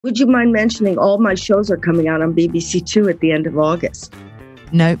Would you mind mentioning all my shows are coming out on BBC Two at the end of August?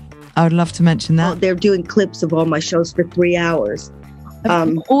 Nope. I would love to mention that. Oh, they're doing clips of all my shows for 3 hours.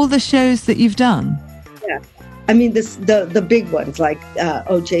 All the shows that you've done? Yeah. I mean, the big ones like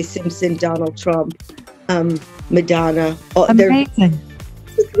O.J. Simpson, Donald Trump, Madonna. Amazing.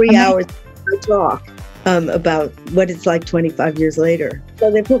 For 3 hours, I talk about what it's like 25 years later.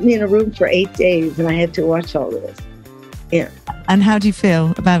 So they put me in a room for 8 days and I had to watch all of this. Yeah. And how do you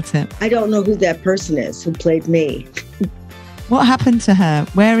feel about it? I don't know who that person is who played me. What happened to her?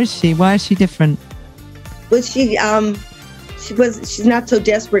 Where is she? Why is she different? Well, she's not so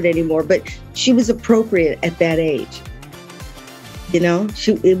desperate anymore, but she was appropriate at that age. You know,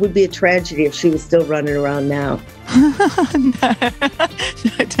 it would be a tragedy if she was still running around now. No,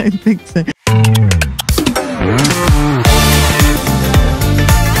 I don't think so.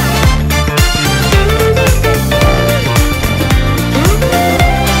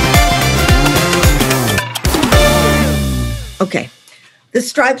 Okay. The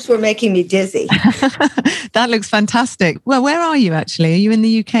stripes were making me dizzy. That looks fantastic. Well, where are you actually? Are you in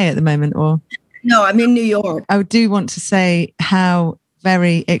the UK at the moment or? No, I'm in New York. I do want to say how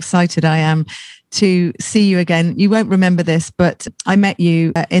very excited I am to see you again. You won't remember this, but I met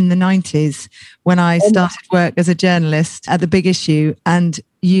you in the 90s when I started work as a journalist at The Big Issue, and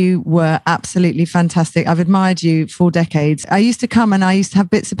you were absolutely fantastic. I've admired you for decades. I used to come and I used to have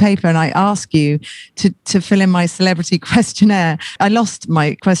bits of paper and I ask you to fill in my celebrity questionnaire. I lost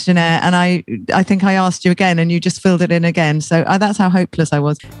my questionnaire and I think I asked you again and you just filled it in again. So that's how hopeless I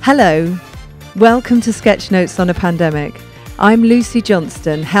was. Hello. Welcome to Sketch Notes on a Pandemic. I'm Lucy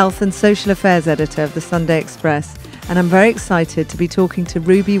Johnston, Health and Social Affairs Editor of the Sunday Express, and I'm very excited to be talking to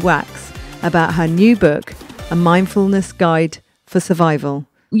Ruby Wax about her new book, A Mindfulness Guide for Survival.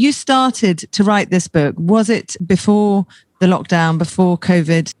 You started to write this book. Was it before the lockdown, before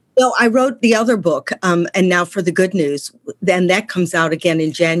COVID? No, I wrote the other book, and now for the good news, then that comes out again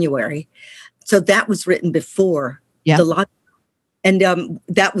in January. So that was written before the lockdown. And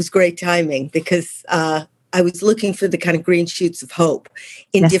that was great timing because I was looking for the kind of green shoots of hope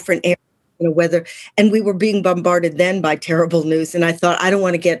in different areas, weather. And we were being bombarded then by terrible news. And I thought, I don't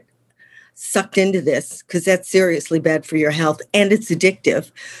want to get sucked into this because that's seriously bad for your health and it's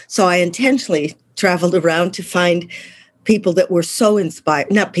addictive. So I intentionally traveled around to find people that were so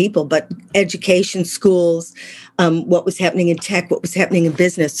inspired, not people, but education, schools, what was happening in tech, what was happening in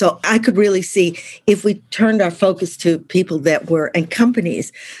business. So I could really see if we turned our focus to people that were, and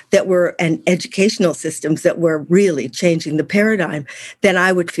companies that were, and educational systems that were really changing the paradigm, then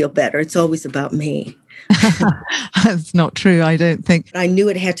I would feel better. It's always about me. That's not true, I don't think. I knew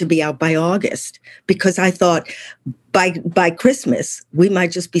it had to be out by August because I thought by Christmas, we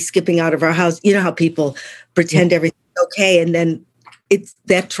might just be skipping out of our house. You know how people pretend everything's okay, and then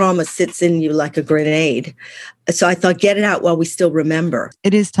that trauma sits in you like a grenade. So I thought, get it out while we still remember.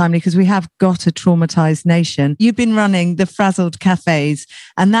 It is timely because we have got a traumatized nation. You've been running the Frazzled Cafes,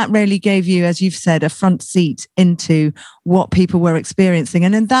 and that really gave you, as you've said, a front seat into what people were experiencing.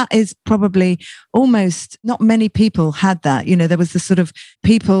 And then that is probably almost, not many people had that. You know, there was the sort of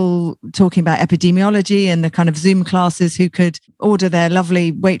people talking about epidemiology and the kind of Zoom classes who could order their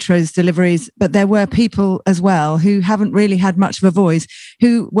lovely Waitrose deliveries. But there were people as well who haven't really had much of a voice,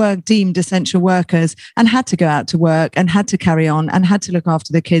 who were deemed essential workers and had to go out to work and had to carry on and had to look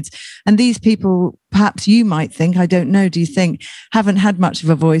after the kids. And these people, perhaps you might think, I don't know, do you think, haven't had much of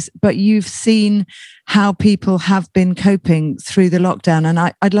a voice, but you've seen how people have been coping through the lockdown.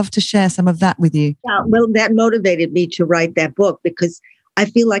 And I'd love to share some of that with you. Yeah, well, that motivated me to write that book because I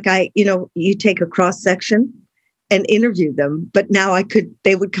feel like you take a cross section and interview them, but now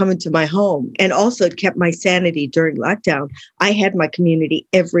they would come into my home. And also it kept my sanity during lockdown. I had my community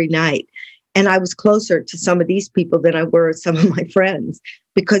every night. And I was closer to some of these people than I were some of my friends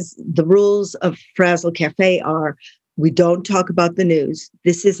because the rules of Frazzle Cafe are we don't talk about the news.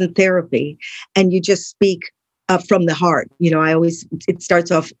 This isn't therapy. And you just speak from the heart. You know, it starts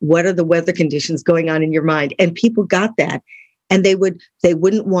off, what are the weather conditions going on in your mind? And people got that. And they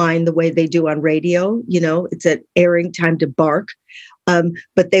wouldn't whine the way they do on radio. You know, it's an airing time to bark.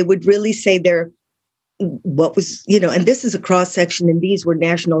 But they would really say what was, and this is a cross section, and these were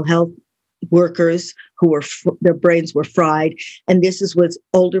national health workers who their brains were fried. And this was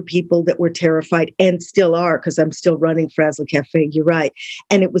older people that were terrified and still are, because I'm still running Frazzle Cafe. You're right.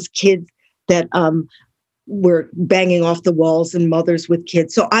 And it was kids that were banging off the walls and mothers with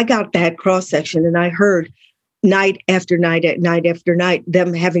kids. So I got that cross section and I heard night after night, night after night,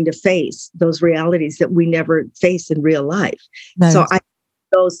 them having to face those realities that we never face in real life. Nice. So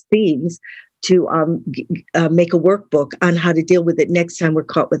those themes make a workbook on how to deal with it next time we're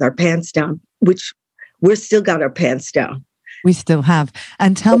caught with our pants down, which we're still got our pants down. We still have.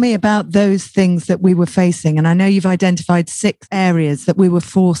 And tell me about those things that we were facing. And I know you've identified 6 areas that we were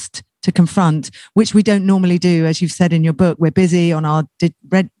forced to confront, which we don't normally do. As you've said in your book, we're busy on our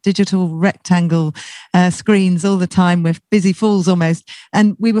digital rectangle screens all the time. We're busy fools almost.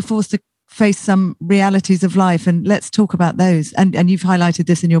 And we were forced to face some realities of life. And let's talk about those. And you've highlighted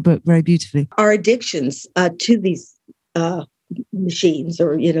this in your book very beautifully. Our addictions to these machines,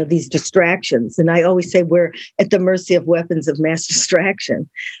 or these distractions, and I always say we're at the mercy of weapons of mass distraction,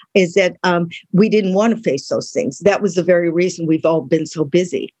 is that we didn't want to face those things. That was the very reason we've all been so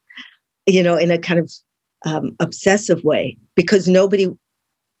busy, in a kind of obsessive way, because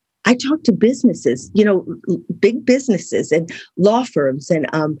I talk to businesses, big businesses and law firms and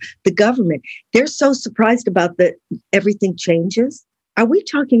the government. They're so surprised about that everything changes. Are we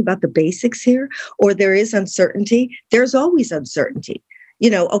talking about the basics here? Or there is uncertainty? There's always uncertainty.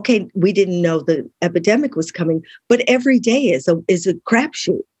 Okay, we didn't know the epidemic was coming, but every day is a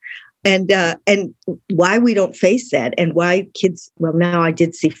crapshoot. And why we don't face that, and why kids, well, now I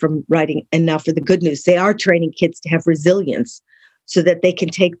did see from writing, and now for the good news, they are training kids to have resilience so that they can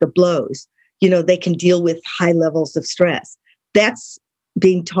take the blows. They can deal with high levels of stress. That's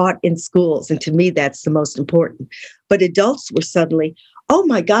being taught in schools. And to me, that's the most important. But adults were suddenly, oh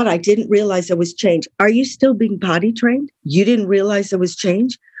my God, I didn't realize there was change. Are you still being potty trained? You didn't realize there was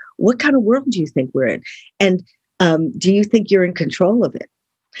change? What kind of world do you think we're in? And do you think you're in control of it?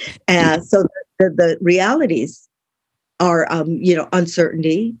 So the realities are,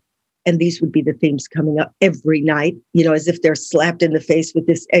 uncertainty. And these would be the themes coming up every night, as if they're slapped in the face with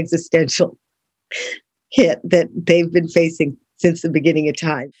this existential hit that they've been facing since the beginning of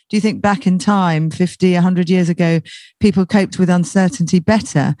time. Do you think back in time, 50, 100 years ago, people coped with uncertainty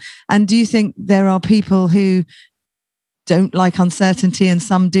better? And do you think there are people who don't like uncertainty and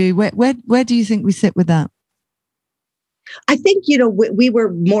some do? Where do you think we sit with that? I think, we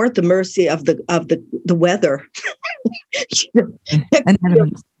were more at the mercy of the weather. And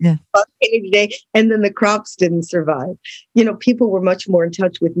elements, yeah. And then the crops didn't survive. People were much more in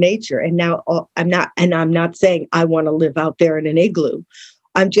touch with nature. And now I'm not saying I want to live out there in an igloo.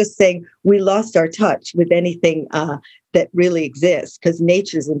 I'm just saying we lost our touch with anything that really exists, because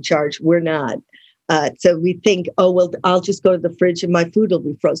nature's in charge. We're not. So we think, oh, well, I'll just go to the fridge and my food will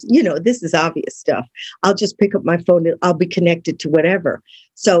be frozen. This is obvious stuff. I'll just pick up my phone and I'll be connected to whatever.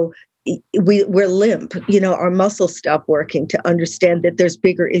 So we're limp, our muscles stop working to understand that there's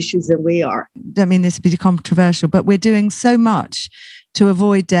bigger issues than we are. I mean, this would be controversial, but we're doing so much to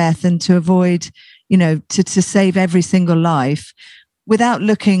avoid death and to avoid, to save every single life, without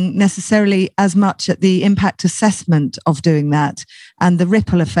looking necessarily as much at the impact assessment of doing that and the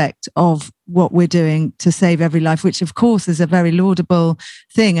ripple effect of what we're doing to save every life, which of course is a very laudable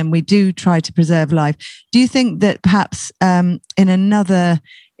thing. And we do try to preserve life. Do you think that perhaps in another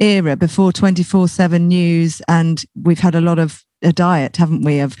era, before 24/7 news, and we've had a lot of a diet, haven't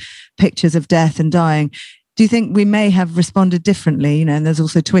we, of pictures of death and dying, do you think we may have responded differently? And there's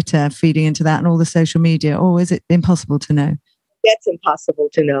also Twitter feeding into that and all the social media, or is it impossible to know? That's impossible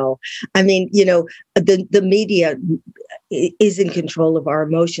to know. I mean, the media is in control of our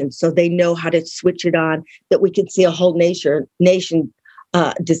emotions, so they know how to switch it on, that we can see a whole nation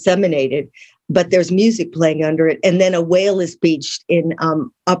disseminated, but there's music playing under it. And then a whale is beached in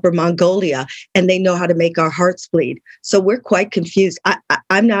Upper Mongolia, and they know how to make our hearts bleed. So we're quite confused.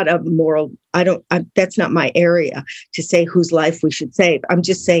 I'm not a moral, that's not my area to say whose life we should save. I'm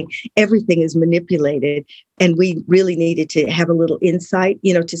just saying everything is manipulated, and we really needed to have a little insight,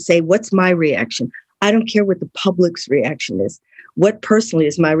 to say, what's my reaction? I don't care what the public's reaction is. What personally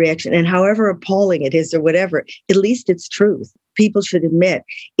is my reaction? And however appalling it is or whatever, at least it's truth. People should admit,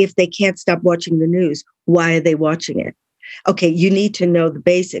 if they can't stop watching the news, why are they watching it? Okay, you need to know the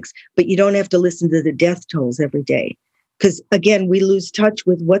basics, but you don't have to listen to the death tolls every day. Because again, we lose touch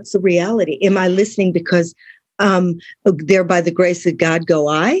with what's the reality. Am I listening because there by the grace of God go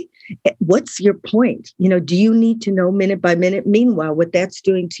I? What's your point? Do you need to know minute by minute? Meanwhile, what that's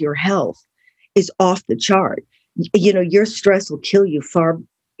doing to your health is off the chart. Your stress will kill you far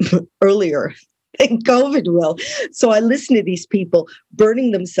earlier than COVID will. So I listen to these people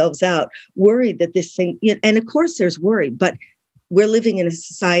burning themselves out, worried that this thing, and of course there's worry, but we're living in a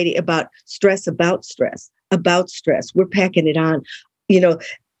society about stress. We're packing it on,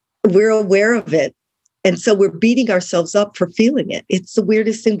 we're aware of it. And so we're beating ourselves up for feeling it. It's the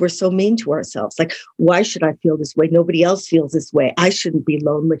weirdest thing. We're so mean to ourselves. Like, why should I feel this way? Nobody else feels this way. I shouldn't be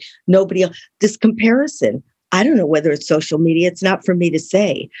lonely. Nobody else. This comparison, I don't know whether it's social media. It's not for me to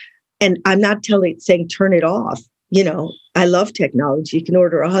say. And I'm not saying turn it off. I love technology. You can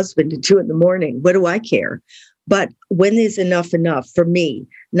order a husband at 2 a.m. What do I care? But when is enough for me,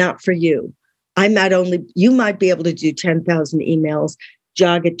 not for you? You might be able to do 10,000 emails,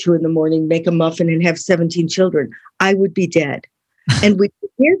 jog at 2 a.m, make a muffin and have 17 children. I would be dead. And we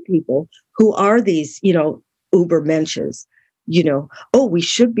hear people who are these, uber mensches, oh, we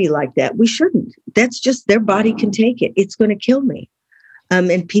should be like that. We shouldn't. That's just their body can take it. It's going to kill me.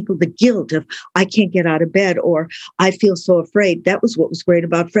 And people, the guilt of, I can't get out of bed, or I feel so afraid. That was what was great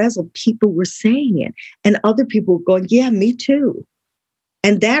about Frazzle. People were saying it, and other people were going, yeah, me too.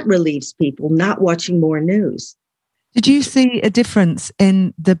 And that relieves people not watching more news. Did you see a difference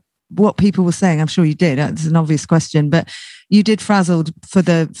in what people were saying? I'm sure you did. It's an obvious question, but you did Frazzled for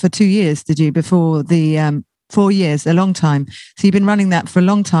 2 years, did you? Before the 4 years, a long time. So you've been running that for a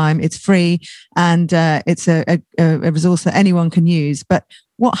long time. It's free, and it's a resource that anyone can use. But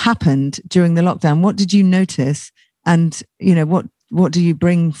what happened during the lockdown? What did you notice? And what do you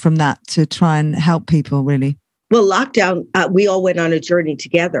bring from that to try and help people, really? Well, lockdown, we all went on a journey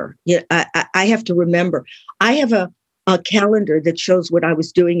together. I have to remember, I have a calendar that shows what I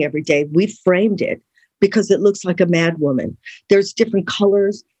was doing every day. We framed it because it looks like a mad woman. There's different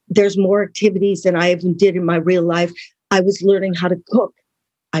colors. There's more activities than I even did in my real life. I was learning how to cook.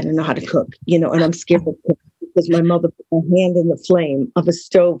 I don't know how to cook, and I'm scared to cook because my mother put her hand in the flame of a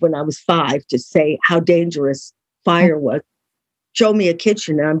stove when I was 5 to say how dangerous fire was. Show me a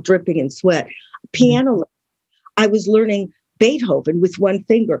kitchen and I'm dripping in sweat. Piano. I was learning Beethoven with one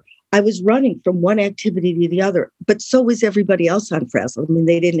finger. I was running from one activity to the other, but so was everybody else on Frazzle. I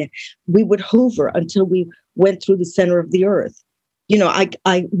mean, we would hover until we went through the center of the earth.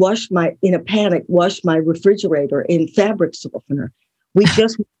 I in a panic, washed my refrigerator in fabric softener. We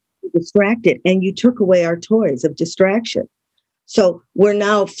just were distracted, and you took away our toys of distraction. So we're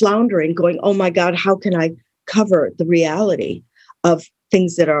now floundering, going, oh my God, how can I cover the reality of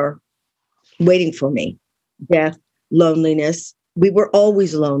things that are waiting for me? Death, loneliness. We were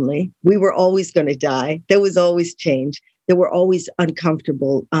always lonely. We were always going to die. There was always change. There were always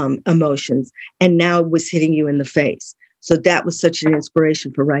uncomfortable emotions. And now it was hitting you in the face. So that was such an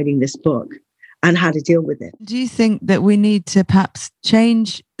inspiration for writing this book on how to deal with it. Do you think that we need to perhaps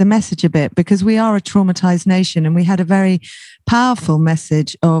change the message a bit? Because we are a traumatized nation, and we had a very powerful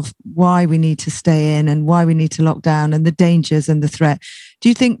message of why we need to stay in and why we need to lock down and the dangers and the threat. Do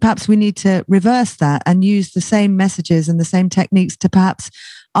you think perhaps we need to reverse that and use the same messages and the same techniques to perhaps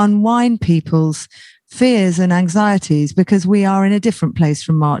unwind people's fears and anxieties, because we are in a different place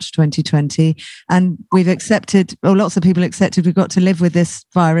from March 2020, and we've accepted, or lots of people accepted, we've got to live with this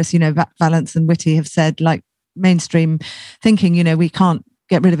virus. Valence and Whitty have said, like mainstream thinking, we can't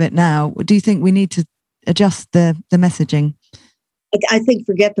get rid of it now. Do you think we need to adjust the messaging? I think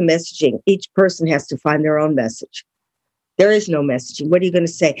forget the messaging. Each person has to find their own message. There is no messaging. What are you going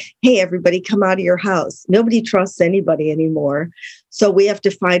to say? Hey, everybody, come out of your house. Nobody trusts anybody anymore. So we have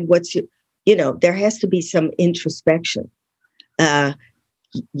to find there has to be some introspection.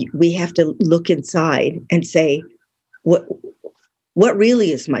 We have to look inside and say, what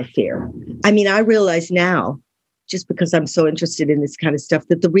really is my fear? I mean, I realize now, just because I'm so interested in this kind of stuff,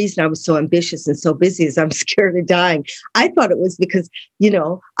 that the reason I was so ambitious and so busy is I'm scared of dying. I thought it was because,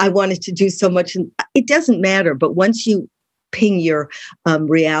 I wanted to do so much. And it doesn't matter. But once you ping your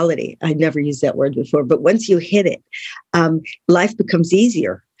reality, I never used that word before, but once you hit it, life becomes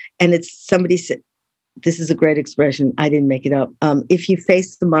easier. And somebody said, this is a great expression. I didn't make it up. If you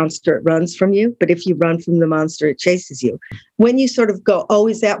face the monster, it runs from you. But if you run from the monster, it chases you. When you sort of go, oh,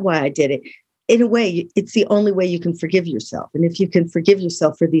 is that why I did it? In a way, it's the only way you can forgive yourself. And if you can forgive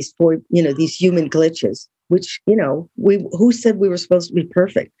yourself for these these human glitches, which, who said we were supposed to be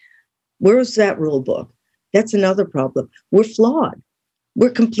perfect? Where's that rule book? That's another problem. We're flawed. We're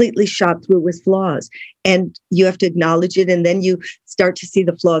completely shot through with flaws, and you have to acknowledge it. And then you start to see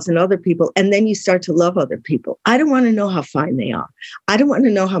the flaws in other people, and then you start to love other people. I don't want to know how fine they are. I don't want to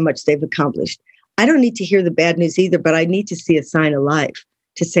know how much they've accomplished. I don't need to hear the bad news either, but I need to see a sign of life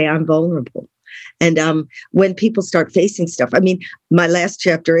to say I'm vulnerable. And when people start facing stuff, I mean, my last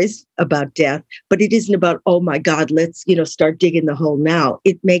chapter is about death, but it isn't about, oh my God, let's, start digging the hole now.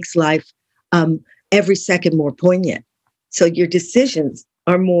 It makes life every second more poignant. So your decisions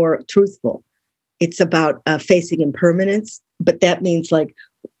are more truthful. It's about facing impermanence, but that means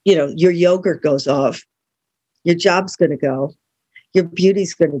your yogurt goes off, your job's going to go, your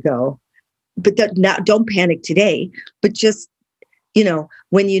beauty's going to go, but don't panic today. But just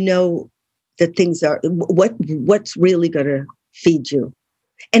when that things are what's really going to feed you,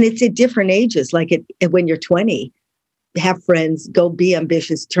 and it's at different ages. Like when you're 20, have friends, go be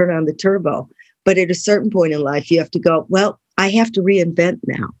ambitious, turn on the turbo. But at a certain point in life, you have to go, well, I have to reinvent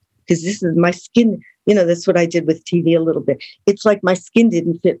now because this is my skin. You know, that's what I did with TV a little bit. It's like my skin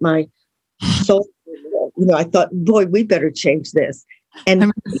didn't fit my soul. You know, I thought, boy, we better change this. And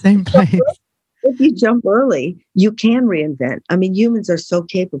I'm in the same place. If you jump early, you can reinvent. I mean, humans are so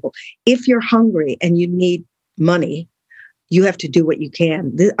capable. If you're hungry and you need money, you have to do what you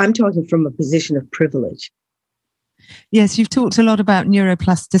can. I'm talking from a position of privilege. Yes, you've talked a lot about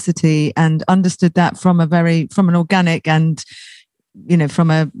neuroplasticity and understood that from an organic and, you know, from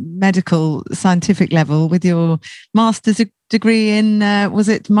a medical scientific level with your master's degree in, was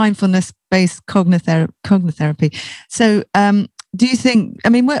it mindfulness-based cognitherapy? So do you think, I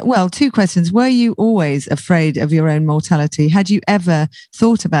mean, well, two questions. Were you always afraid of your own mortality? Had you ever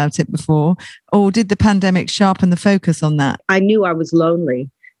thought about it before? Or did the pandemic sharpen the focus on that? I knew I was lonely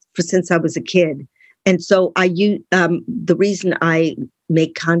since I was a kid. And so the reason I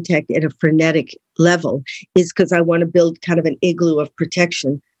make contact at a frenetic level is because I want to build kind of an igloo of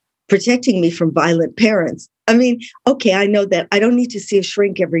protection, protecting me from violent parents. I mean, okay, I know that I don't need to see a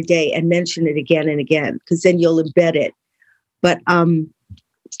shrink every day and mention it again and again, because then you'll embed it. But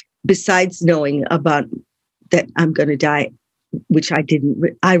besides knowing about that I'm going to die, which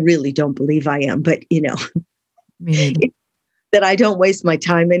I really don't believe I am, but, you know, that I don't waste my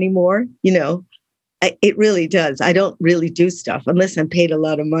time anymore, you know, it really does. I don't really do stuff unless I'm paid a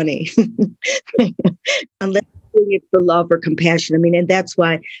lot of money, unless I'm doing it for love or compassion. I mean, and that's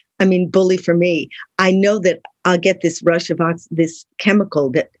why, I mean, bully for me, I know that I'll get this rush of this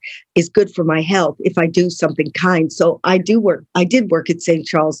chemical that is good for my health if I do something kind. So I did work at St.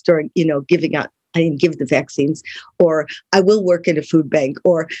 Charles during, you know, giving out. I didn't give the vaccines, or I will work in a food bank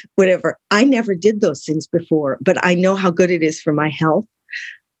or whatever. I never did those things before, but I know how good it is for my health.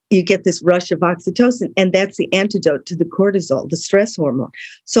 You get this rush of oxytocin, and that's the antidote to the cortisol, the stress hormone.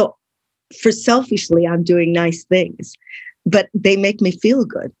 So for selfishly, I'm doing nice things, but they make me feel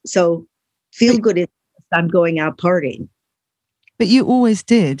good. So feel good is I'm going out partying. But you always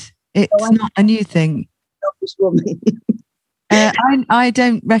did. It's not a new thing. Selfish woman. I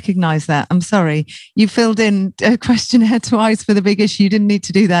don't recognize that. I'm sorry. You filled in a questionnaire twice for the big issue. You didn't need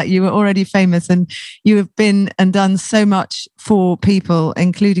to do that. You were already famous and you have been and done so much for people,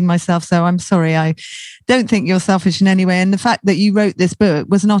 including myself. So I'm sorry. I don't think you're selfish in any way. And the fact that you wrote this book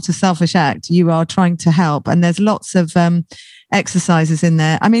was not a selfish act. You are trying to help. And there's lots of exercises in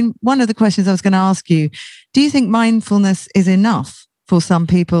there. I mean, one of the questions I was going to ask you, do you think mindfulness is enough for some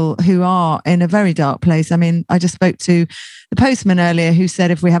people who are in a very dark place? I mean, I just spoke to the postman earlier who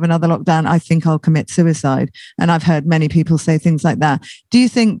said, if we have another lockdown, I think I'll commit suicide. And I've heard many people say things like that. Do you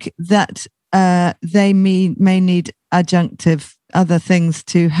think that they may need adjunctive other things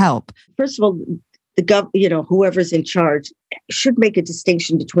to help? First of all, whoever's in charge should make a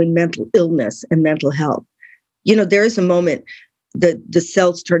distinction between mental illness and mental health. You know, there is a moment that the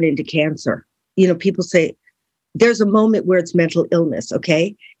cells turn into cancer. You know, people say, there's a moment where it's mental illness,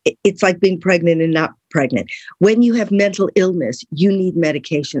 okay? It's like being pregnant and not pregnant. When you have mental illness, you need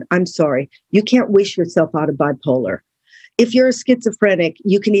medication. I'm sorry. You can't wish yourself out of bipolar. If you're a schizophrenic,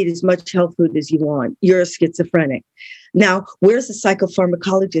 you can eat as much health food as you want. You're a schizophrenic. Now, where's the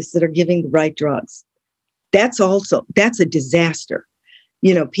psychopharmacologists that are giving the right drugs? That's a disaster.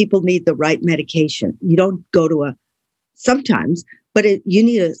 You know, people need the right medication. You don't go to sometimes, but you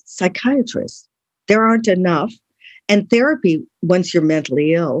need a psychiatrist. There aren't enough. And therapy, once you're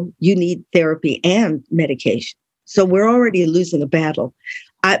mentally ill, you need therapy and medication. So we're already losing a battle.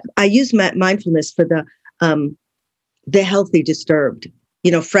 I use mindfulness for the healthy disturbed.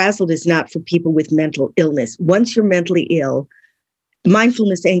 You know, frazzled is not for people with mental illness. Once you're mentally ill,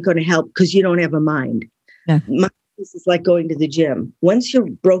 mindfulness ain't going to help because you don't have a mind. Yeah. Mindfulness is like going to the gym. Once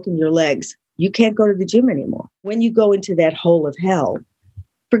you've broken your legs, you can't go to the gym anymore. When you go into that hole of hell,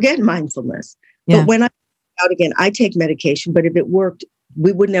 forget mindfulness. Yeah. But when I out again, I take medication, but if it worked,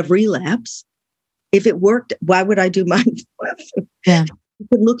 we wouldn't have relapse. If it worked, why would I do mindfulness? Yeah. You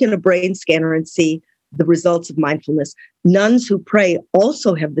can look in a brain scanner and see the results of mindfulness. Nuns who pray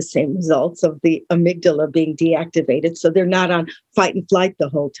also have the same results of the amygdala being deactivated. So they're not on fight and flight the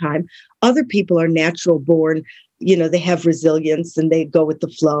whole time. Other people are natural born. You know, they have resilience and they go with the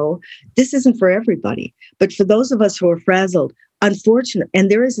flow. This isn't for everybody. But for those of us who are frazzled, unfortunate,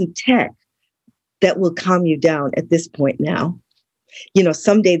 and there isn't tech that will calm you down at this point now. You know,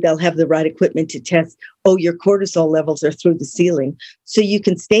 someday they'll have the right equipment to test, your cortisol levels are through the ceiling. So you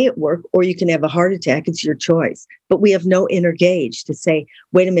can stay at work or you can have a heart attack. It's your choice. But we have no inner gauge to say,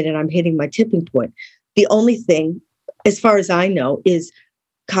 wait a minute, I'm hitting my tipping point. The only thing, as far as I know, is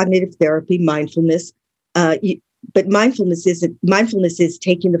cognitive therapy, mindfulness. But mindfulness is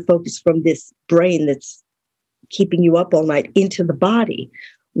taking the focus from this brain that's keeping you up all night into the body.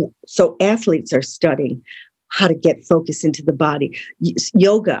 So athletes are studying how to get focus into the body.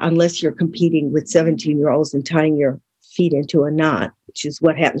 Yoga, unless you're competing with 17-year-olds and tying your feet into a knot, which is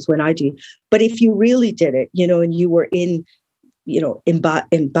what happens when I do. But if you really did it, and you were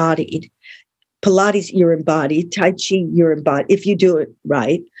embodied. Pilates, you're embodied. Tai Chi, you're embodied. If you do it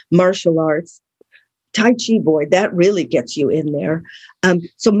right, martial arts, Tai Chi, boy, that really gets you in there.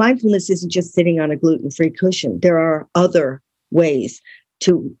 So mindfulness isn't just sitting on a gluten-free cushion. There are other ways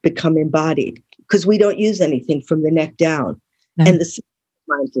to become embodied because we don't use anything from the neck down. No. And the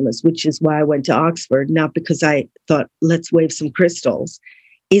mindfulness, which is why I went to Oxford, not because I thought, let's wave some crystals,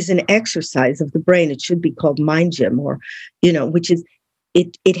 is an exercise of the brain. It should be called mind gym, or, which is,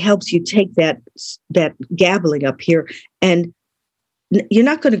 it helps you take that gabbling up here, and you're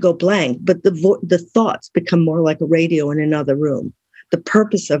not going to go blank, but the thoughts become more like a radio in another room. The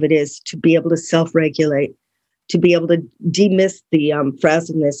purpose of it is to be able to self-regulate, to be able to demiss the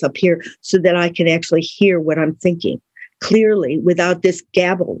frazzledness up here so that I can actually hear what I'm thinking clearly without this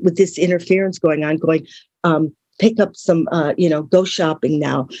gabble, with this interference going on, pick up some, go shopping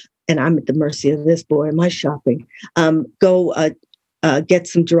now. And I'm at the mercy of this, boy, am I shopping? Go get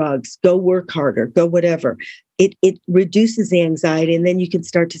some drugs, go work harder, go whatever. It reduces the anxiety, and then you can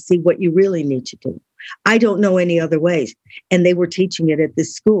start to see what you really need to do. I don't know any other ways. And they were teaching it at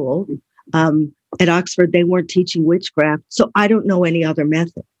this school. At Oxford, they weren't teaching witchcraft. So I don't know any other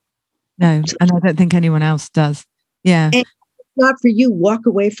method. No, and I don't think anyone else does. Yeah. And not for you, walk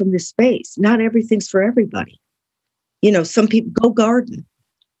away from this space. Not everything's for everybody. Some people go garden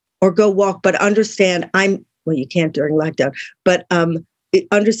or go walk, but understand you can't during lockdown, but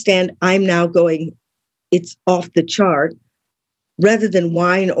understand I'm now going, it's off the chart. Rather than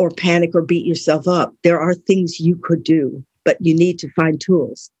whine or panic or beat yourself up, there are things you could do, but you need to find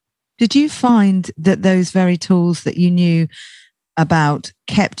tools. Did you find that those very tools that you knew about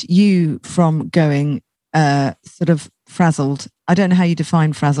kept you from going sort of frazzled? I don't know how you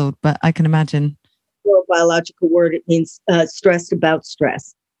define frazzled, but I can imagine. For a biological word, it means stressed about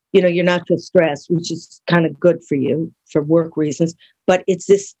stress. You're not just stressed, which is kind of good for you for work reasons, but it's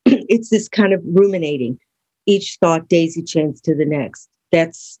this kind of ruminating. Each thought daisy chains to the next.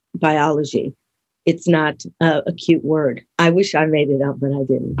 That's biology. It's not a cute word. I wish I made it up, but I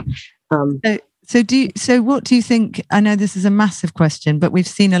didn't. So what do you think? I know this is a massive question, but we've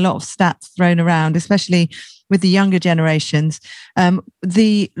seen a lot of stats thrown around, especially with the younger generations.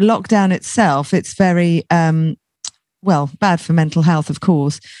 The lockdown itself, it's very, bad for mental health, of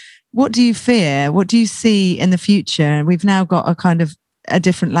course. What do you fear? What do you see in the future? We've now got a kind of a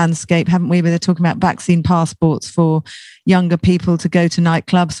different landscape, haven't we? They're talking about vaccine passports for younger people to go to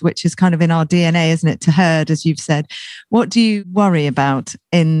nightclubs, which is kind of in our DNA, isn't it, to herd, as you've said. What do you worry about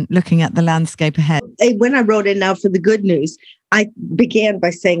in looking at the landscape ahead? When I wrote in Now for the Good News, I began by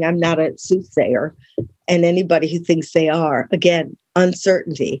saying I'm not a soothsayer, and anybody who thinks they are, again,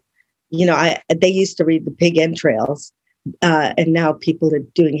 uncertainty. They used to read the pig entrails. And now people are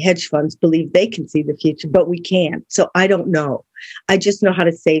doing hedge funds believe they can see the future, but we can't. So I don't know. I just know how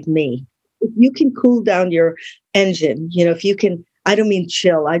to save me. If you can cool down your engine, if you can, I don't mean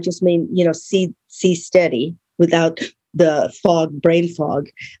chill. I just mean, see steady without the brain fog,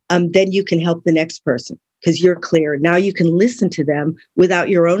 then you can help the next person because you're clear. Now you can listen to them without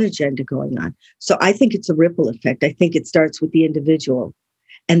your own agenda going on. So I think it's a ripple effect. I think it starts with the individual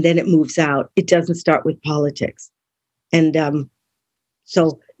and then it moves out. It doesn't start with politics. And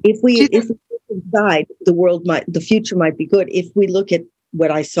so if we decide the future might be good. If we look at what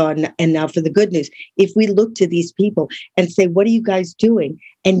I saw and Now for the Good News, if we look to these people and say, what are you guys doing?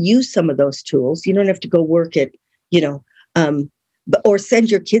 And use some of those tools. You don't have to go work at, or send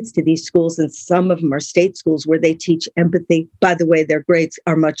your kids to these schools. And some of them are state schools where they teach empathy. By the way, their grades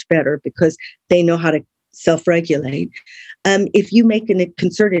are much better because they know how to self-regulate. If you make a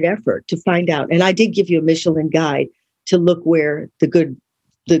concerted effort to find out, and I did give you a Michelin guide to look where the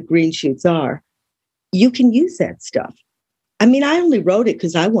green shoots are, you can use that stuff. I mean, I only wrote it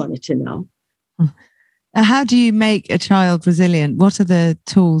because I wanted to know. How do you make a child resilient? What are the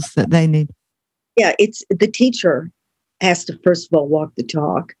tools that they need? Yeah, it's the teacher has to, first of all, walk the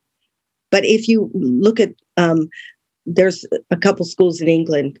talk. But if you look at, there's a couple schools in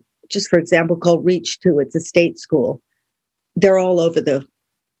England, just for example, called Reach 2. It's a state school. They're all over the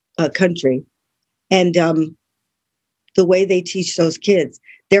country. And the way they teach those kids,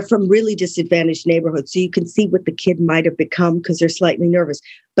 they're from really disadvantaged neighborhoods. So you can see what the kid might have become because they're slightly nervous.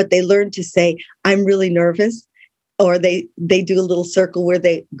 But they learn to say, I'm really nervous. or they do a little circle where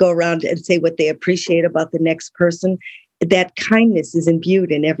they go around and say what they appreciate about the next person. That kindness is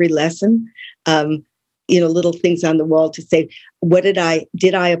imbued in every lesson. Little things on the wall to say, did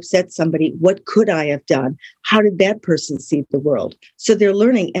I upset somebody? What could I have done? How did that person see the world? So they're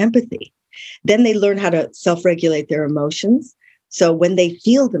learning empathy. Then they learn how to self-regulate their emotions. So when they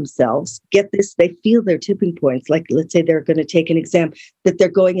feel themselves, get this, they feel their tipping points. Like, let's say they're going to take an exam, that they're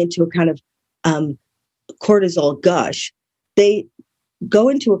going into a kind of cortisol gush. They go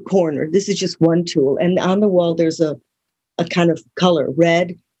into a corner. This is just one tool. And on the wall, there's a kind of color,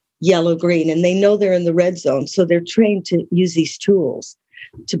 red, yellow, green, and they know they're in the red zone. So they're trained to use these tools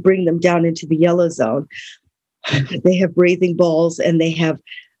to bring them down into the yellow zone. They have breathing balls, and they have,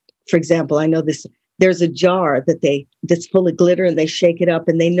 for example, I know this, there's a jar that's full of glitter, and they shake it up,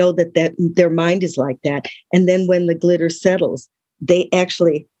 and they know that their mind is like that. And then when the glitter settles, they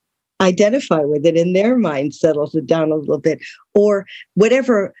actually identify with it, and their mind settles it down a little bit, or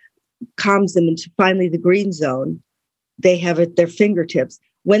whatever calms them into finally the green zone. They have at their fingertips.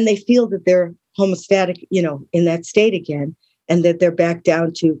 When they feel that they're homeostatic, in that state again, and that they're back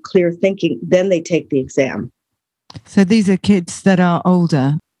down to clear thinking, then they take the exam. So these are kids that are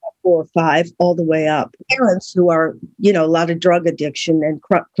older. 4 or 5, all the way up. Parents who are, a lot of drug addiction and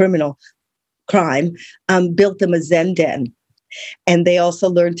criminal crime, built them a Zen den. And they also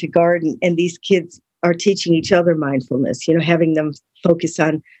learn to garden. And these kids are teaching each other mindfulness, having them focus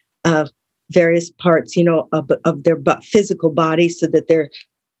on various parts, of their physical body, so that they're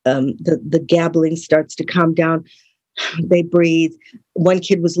the gabbling starts to calm down. They breathe. One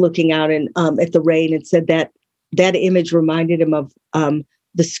kid was looking out at the rain and said that image reminded him of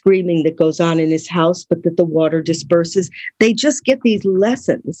the screaming that goes on in his house, but that the water disperses. They just get these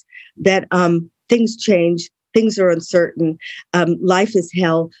lessons that things change, things are uncertain, life is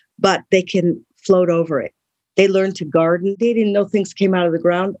hell, but they can float over it. They learn to garden. They didn't know things came out of the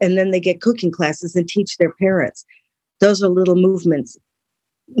ground. And then they get cooking classes and teach their parents. Those are little movements,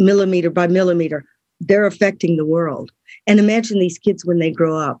 millimeter by millimeter. They're affecting the world. And imagine these kids when they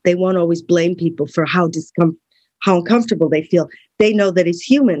grow up. They won't always blame people for how uncomfortable they feel. They know that as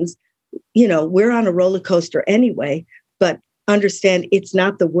humans, we're on a roller coaster anyway, but understand it's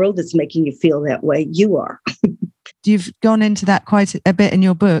not the world that's making you feel that way. You are. You've gone into that quite a bit in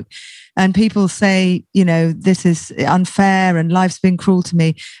your book. And people say, this is unfair and life's been cruel to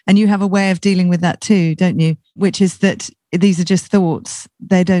me. And you have a way of dealing with that too, don't you? Which is that these are just thoughts.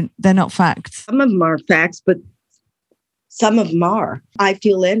 They're not facts. Some of them are facts, but some of them are. I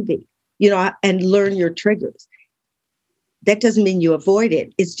feel envy, and learn your triggers. That doesn't mean you avoid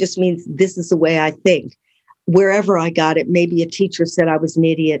it. It just means this is the way I think. Wherever I got it, maybe a teacher said I was an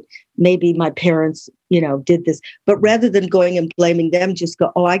idiot. Maybe my parents, did this. But rather than going and blaming them, just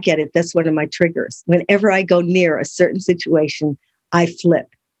go, oh, I get it. That's one of my triggers. Whenever I go near a certain situation, I flip.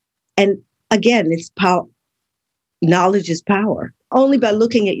 And again, it's power. Knowledge is power. Only by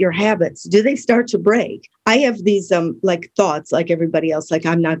looking at your habits do they start to break. I have these thoughts like everybody else, like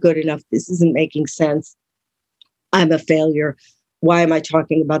I'm not good enough. This isn't making sense. I'm a failure. Why am I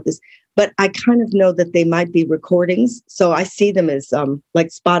talking about this? But I kind of know that they might be recordings. So I see them as like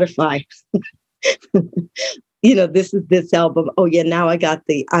Spotify. This is this album. Oh, yeah, now I got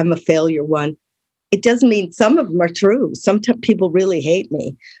the I'm a failure one. It doesn't mean some of them are true. Some people really hate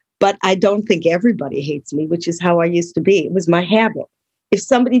me. But I don't think everybody hates me, which is how I used to be. It was my habit. If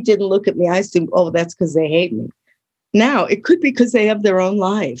somebody didn't look at me, I assumed, oh, that's because they hate me. Now, it could be because they have their own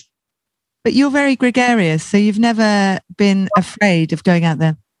life. But you're very gregarious, so you've never been afraid of going out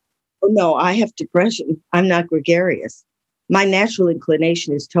there. Oh, no, I have depression. I'm not gregarious. My natural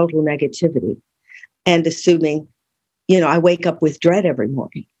inclination is total negativity and assuming, I wake up with dread every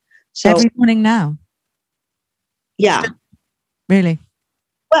morning. So every morning now? Yeah. Really?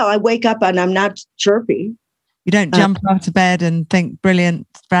 Well, I wake up and I'm not chirpy. You don't jump out of bed and think, brilliant,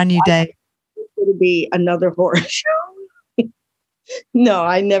 brand new day. It's going to be another horror show. No,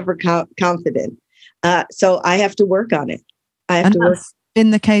 I never confident. So I have to work on it. That's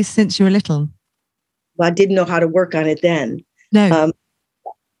been the case since you were little? Well, I didn't know how to work on it then. No. I was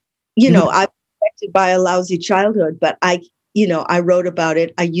affected by a lousy childhood, but I wrote about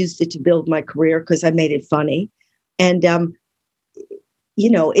it. I used it to build my career because I made it funny. And,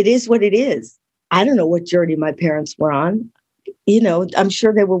 it is what it is. I don't know what journey my parents were on. I'm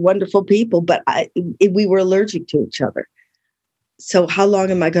sure they were wonderful people, but we were allergic to each other. So how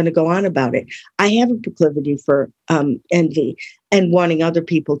long am I going to go on about it? I have a proclivity for envy and wanting other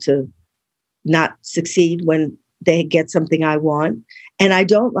people to not succeed when they get something I want. And I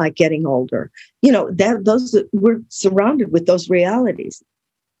don't like getting older. We're surrounded with those realities.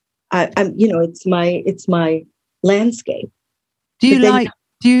 It's my landscape.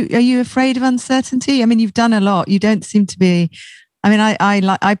 Are you afraid of uncertainty? I mean, you've done a lot. You don't seem to be. I mean,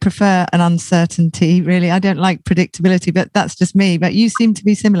 I prefer an uncertainty, really. I don't like predictability, but that's just me. But you seem to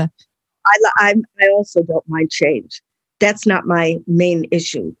be similar. I also don't mind change. That's not my main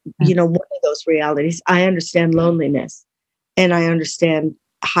issue. You know, one of those realities, I understand loneliness, and I understand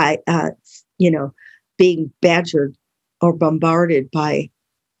being badgered or bombarded by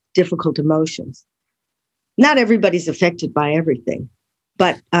difficult emotions. Not everybody's affected by everything,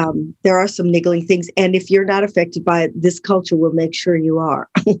 but there are some niggling things. And if you're not affected by it, this culture will make sure you are.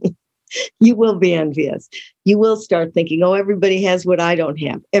 You will be envious. You will start thinking, oh, everybody has what I don't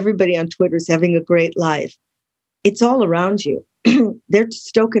have. Everybody on Twitter is having a great life. It's all around you. They're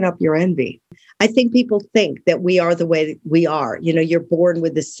stoking up your envy. I think people think that we are the way that we are. You know, you're born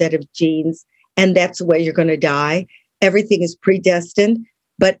with a set of genes, and that's the way you're going to die. Everything is predestined.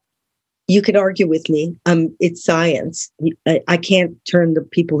 But you could argue with me. It's science. I can't turn the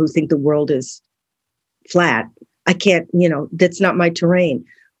people who think the world is flat. I can't, that's not my terrain.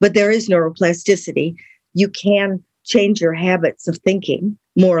 But there is neuroplasticity. You can change your habits of thinking,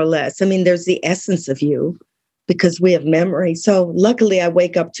 more or less. I mean, there's the essence of you because we have memory. So luckily, I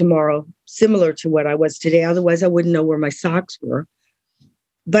wake up tomorrow similar to what I was today. Otherwise, I wouldn't know where my socks were.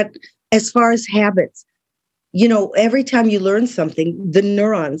 But as far as habits, every time you learn something, the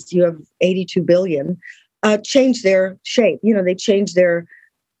neurons, you have 82 billion, change their shape. They change their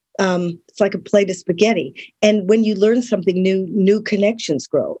it's like a plate of spaghetti. And when you learn something new connections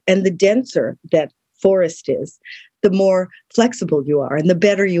grow. And the denser that forest is, the more flexible you are and the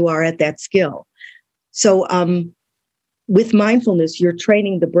better you are at that skill. So with mindfulness, you're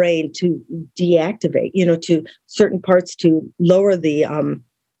training the brain to deactivate, to certain parts to lower the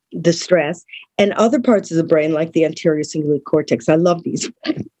stress, and other parts of the brain, like the anterior cingulate cortex. I love these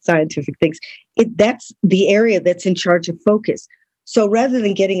scientific things. That's the area that's in charge of focus. So rather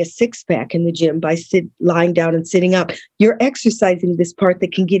than getting a six-pack in the gym by lying down and sitting up, you're exercising this part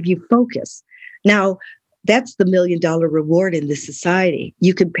that can give you focus. Now, that's the $1 million reward in this society.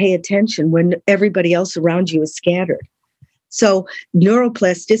 You can pay attention when everybody else around you is scattered. So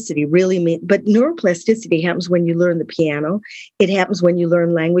neuroplasticity really means, but neuroplasticity happens when you learn the piano. It happens when you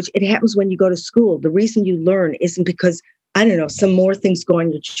learn language. It happens when you go to school. The reason you learn isn't because, some more things go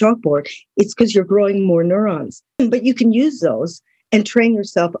on your chalkboard. It's because you're growing more neurons. But you can use those and train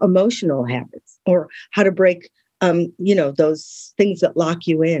yourself emotional habits or how to break, those things that lock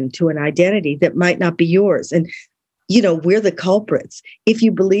you into an identity that might not be yours. And, we're the culprits. If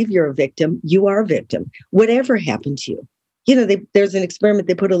you believe you're a victim, you are a victim. Whatever happened to you. There's an experiment.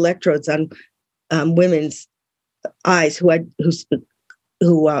 They put electrodes on women's eyes whose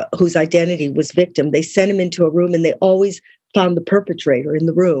identity was victim. They sent them into a room, and they always found the perpetrator in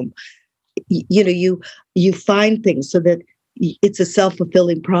the room. You find things so that it's a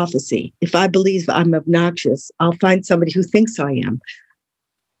self-fulfilling prophecy. If I believe I'm obnoxious, I'll find somebody who thinks I am.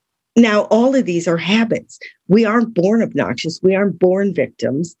 Now, all of these are habits. We aren't born obnoxious. We aren't born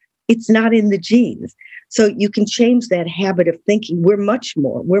victims. It's not in the genes. So you can change that habit of thinking. We're much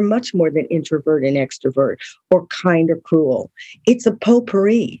more than introvert and extrovert or kind or cruel. It's a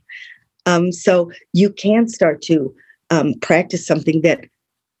potpourri. So you can start to practice something that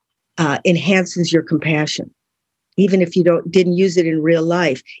enhances your compassion, even if you didn't use it in real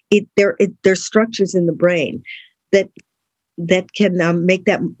life. There's structures in the brain that can make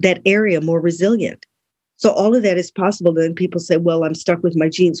that area more resilient. So all of that is possible. Then people say, well, I'm stuck with my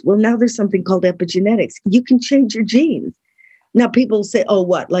genes. Well, now there's something called epigenetics. You can change your genes. Now people say, oh,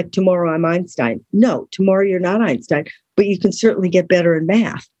 what? Like tomorrow I'm Einstein. No, tomorrow you're not Einstein, but you can certainly get better in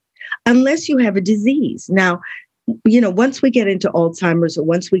math unless you have a disease. Now, once we get into Alzheimer's or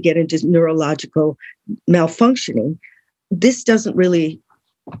once we get into neurological malfunctioning, this doesn't really,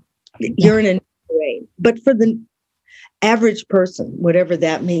 you're in a new brain. But for the average person, whatever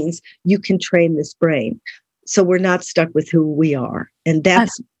that means, you can train this brain. So we're not stuck with who we are. And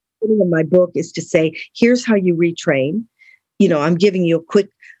that's in my book is to say, here's how you retrain. I'm giving you a quick,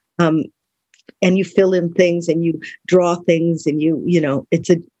 and you fill in things and you draw things and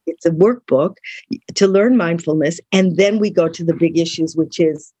it's a workbook to learn mindfulness. And then we go to the big issues, which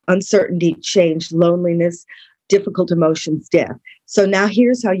is uncertainty, change, loneliness, difficult emotions, death. So now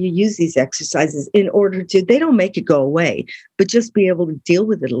here's how you use these exercises in order to, they don't make it go away, but just be able to deal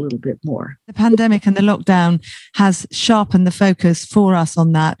with it a little bit more. The pandemic and the lockdown has sharpened the focus for us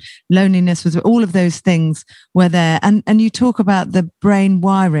on that. Loneliness was, all of those things were there. And you talk about the brain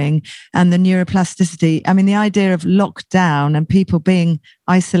wiring and the neuroplasticity. I mean, the idea of lockdown and people being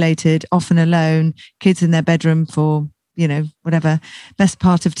isolated, often alone, kids in their bedroom for whatever, best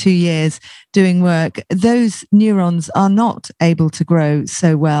part of 2 years doing work, those neurons are not able to grow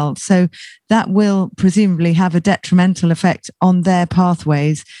so well. So that will presumably have a detrimental effect on their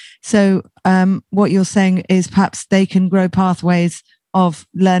pathways. So what you're saying is perhaps they can grow pathways of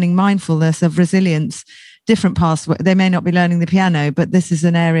learning mindfulness, of resilience, different pathways. They may not be learning the piano, but this is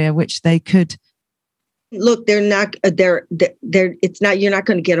an area which they could. Look, you're not going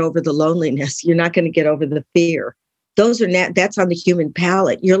to get over the loneliness. You're not going to get over the fear. That's on the human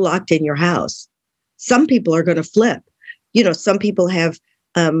palate. You're locked in your house. Some people are going to flip. Some people have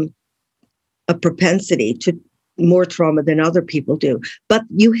a propensity to more trauma than other people do. But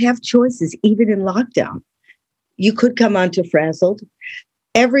you have choices, even in lockdown. You could come onto Frazzled.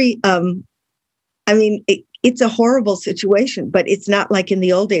 It's a horrible situation, but it's not like in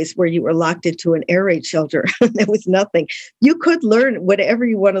the old days where you were locked into an air raid shelter. There was nothing. You could learn whatever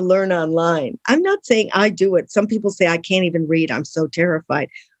you want to learn online. I'm not saying I do it. Some people say I can't even read. I'm so terrified.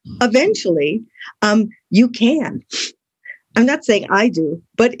 Eventually, you can. I'm not saying I do,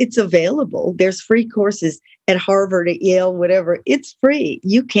 but it's available. There's free courses at Harvard, at Yale, whatever. It's free.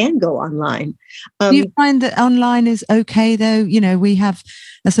 You can go online. Do you find that online is okay, though? We have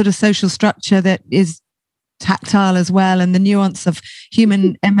a sort of social structure that is tactile as well, and the nuance of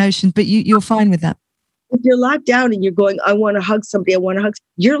human emotion, but you're fine with that. If you're locked down and you're going, I want to hug somebody,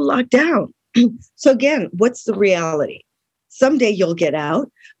 you're locked down. So again, what's the reality? Someday you'll get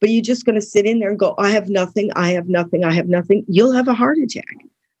out, but you're just going to sit in there and go, I have nothing, I have nothing, I have nothing. You'll have a heart attack.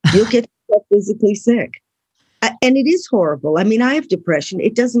 You'll get physically sick. And it is horrible. I mean, I have depression.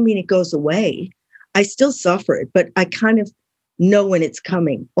 It doesn't mean it goes away. I still suffer it, but I kind of know when it's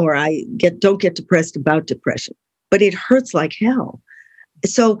coming, or I don't get depressed about depression, but it hurts like hell.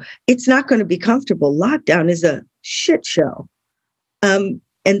 So it's not going to be comfortable. Lockdown is a shit show. And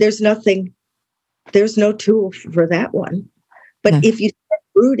there's no tool for that one. But if you start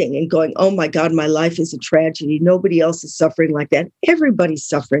brooding and going, oh my God, my life is a tragedy. Nobody else is suffering like that. Everybody's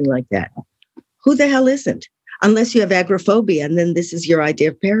suffering like that. Who the hell isn't? Unless you have agoraphobia, and then this is your idea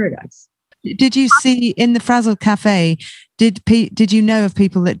of paradise. Did you see in the Frazzled Cafe, did you know of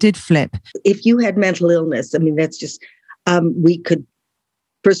people that did flip? If you had mental illness, I mean, that's just, we could,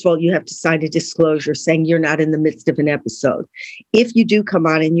 first of all, you have to sign a disclosure saying you're not in the midst of an episode. If you do come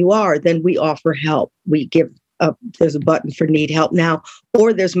on and you are, then we offer help. We give there's a button for need help now,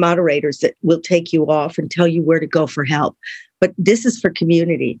 or there's moderators that will take you off and tell you where to go for help. But this is for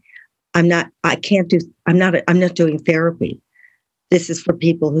community. I'm not doing therapy. This is for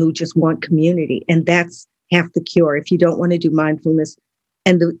people who just want community. And that's half the cure. If you don't want to do mindfulness,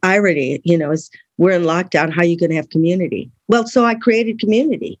 and the irony, is we're in lockdown, how are you going to have community? Well, so I created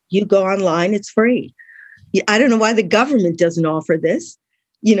community. You go online, it's free. I don't know why the government doesn't offer this,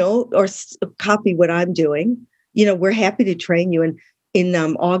 or copy what I'm doing. We're happy to train you. And in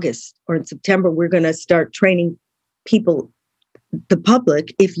August or in September, we're going to start training people, the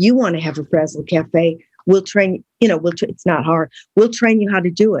public. If you want to have a Frazzled Cafe, we'll train, it's not hard. We'll train you how to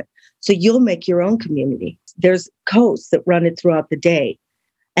do it. So you'll make your own community. There's coasts that run it throughout the day.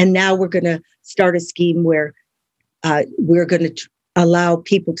 And now we're going to start a scheme where we're going to allow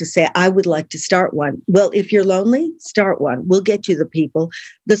people to say, I would like to start one. Well, if you're lonely, start one. We'll get you the people.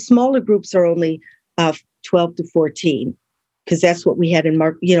 The smaller groups are only 12 to 14, because that's what we had in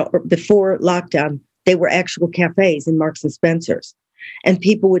before lockdown. They were actual cafes in Marks and Spencer's, and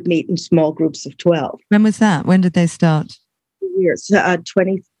people would meet in small groups of 12. When was that? When did they start? Years,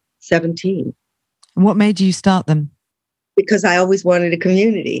 2017. And what made you start them? Because I always wanted a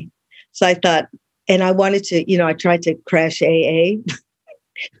community. So I thought, and I wanted to, I tried to crash AA.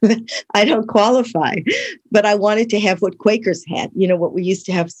 I don't qualify, but I wanted to have what Quakers had, what we used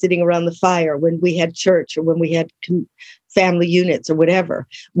to have sitting around the fire when we had church or when we had family units or whatever.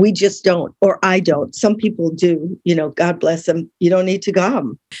 We just don't, or I don't. Some people do, God bless them. You don't need to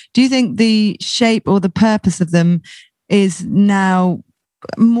come. Do you think the shape or the purpose of them is now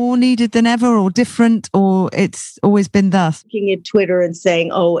more needed than ever, or different, or it's always been thus? Looking at Twitter and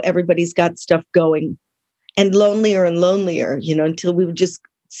saying, oh, everybody's got stuff going, and lonelier, until we were just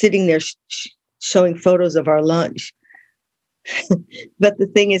sitting there showing photos of our lunch. But the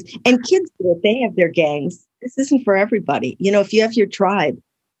thing is, and kids do it, they have their gangs. This isn't for everybody. If you have your tribe,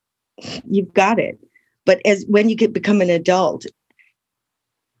 you've got it. But when you become an adult,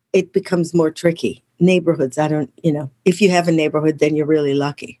 it becomes more tricky. Neighborhoods, if you have a neighborhood, then you're really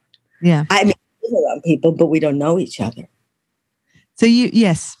lucky. Yeah. I mean, we live around people, but we don't know each other. So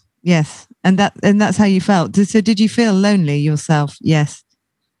yes. And that's how you felt. So did you feel lonely yourself? Yes.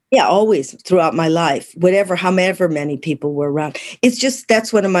 Yeah, always throughout my life, however many people were around. It's just,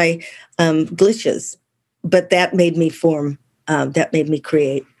 that's one of my glitches. but that made me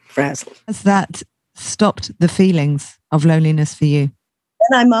create Frazzled. Has that stopped the feelings of loneliness for you?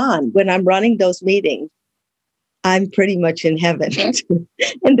 When I'm running those meetings, I'm pretty much in heaven.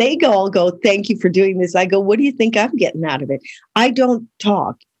 And they all go, thank you for doing this. I go, what do you think I'm getting out of it? I don't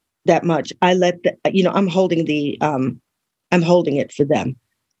talk that much. I let I'm holding it for them.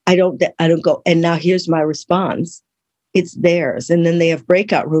 I don't go, and now here's my response. It's theirs. And then they have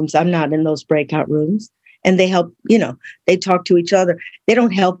breakout rooms. I'm not in those breakout rooms. And they help, they talk to each other. They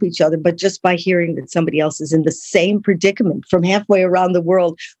don't help each other, but just by hearing that somebody else is in the same predicament from halfway around the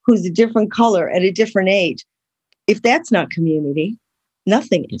world, who's a different color at a different age. If that's not community,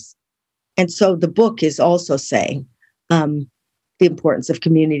 nothing is. And so the book is also saying the importance of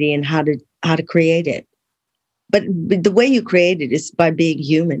community and how to create it. But the way you create it is by being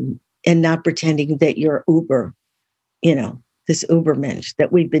human and not pretending that you're Uber, this Ubermensch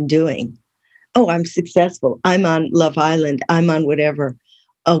that we've been doing. Oh, I'm successful. I'm on Love Island. I'm on whatever.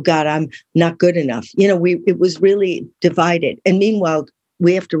 Oh God, I'm not good enough. It was really divided. And meanwhile,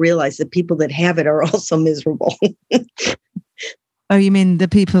 we have to realize that people that have it are also miserable. Oh, you mean the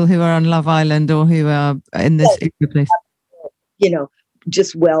people who are on Love Island or who are in this place?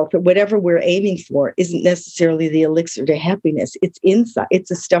 Just wealth or whatever we're aiming for isn't necessarily the elixir to happiness. It's inside. It's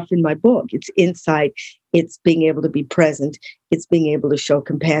the stuff in my book. It's inside. It's being able to be present. It's being able to show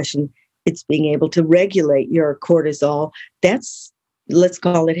compassion. It's being able to regulate your cortisol. Let's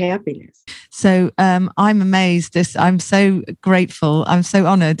call it happiness. So I'm amazed. I'm so grateful. I'm so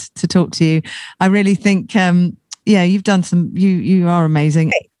honored to talk to you. I really think, you've done you are amazing.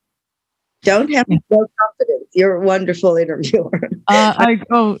 Hey, don't have no confidence. You're a wonderful interviewer.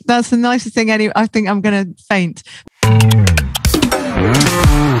 That's the nicest thing. Anyway, I think I'm going to faint.